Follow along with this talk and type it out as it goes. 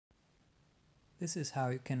This is how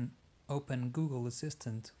you can open Google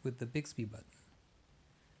Assistant with the Bixby button.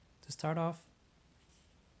 To start off,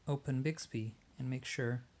 open Bixby and make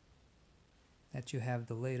sure that you have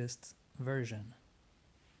the latest version,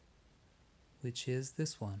 which is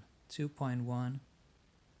this one,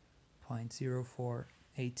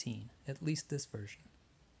 2.1.0418, at least this version.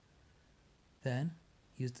 Then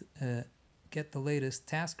get the latest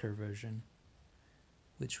Tasker version,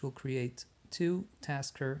 which will create two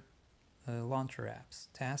Tasker launcher apps,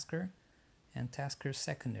 Tasker and Tasker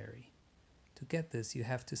Secondary. To get this, you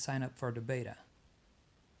have to sign up for the beta.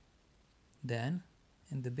 Then,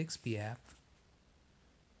 in the Bixby app,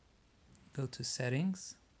 go to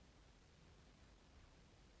Settings,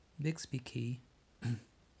 Bixby key,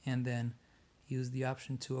 and then use the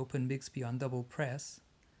option to open Bixby on double press,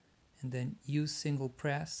 and then use single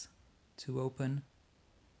press to open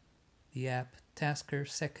the app Tasker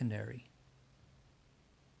Secondary.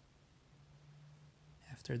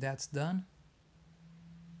 After that's done,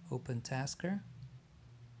 open Tasker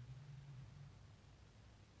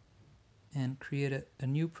and create a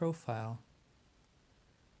new profile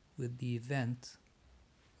with the event.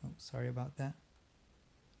 Oh, sorry about that.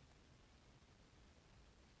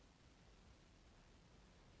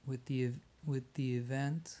 With the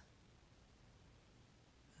event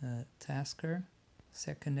Tasker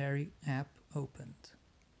Secondary app opened.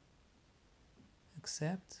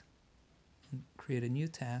 Accept and create a new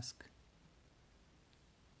task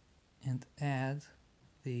and add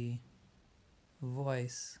the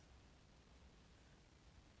voice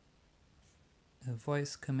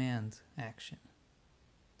command action.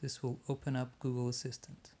 This will open up Google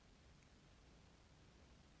Assistant.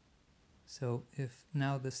 So if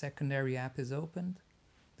now the secondary app is opened,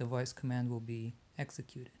 the voice command will be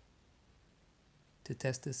executed. To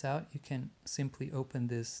test this out, you can simply open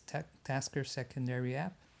this Tasker Secondary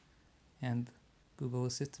app and Google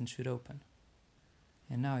Assistant should open.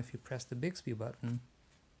 And now if you press the Bixby button,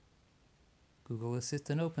 Google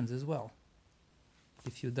Assistant opens as well.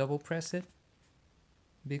 If you double press it,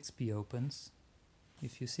 Bixby opens.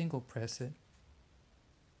 If you single press it,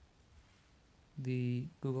 the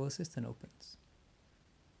Google Assistant opens.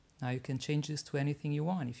 Now you can change this to anything you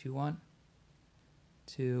want. If you want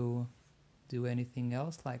to do anything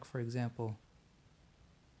else, like for example,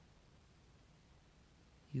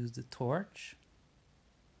 use the torch.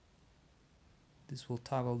 This will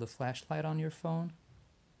toggle the flashlight on your phone.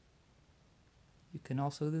 You can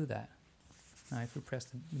also do that. Now if you press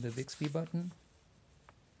the Bixby button,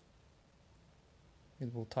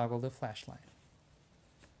 it will toggle the flashlight.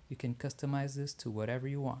 You can customize this to whatever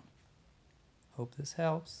you want. Hope this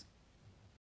helps.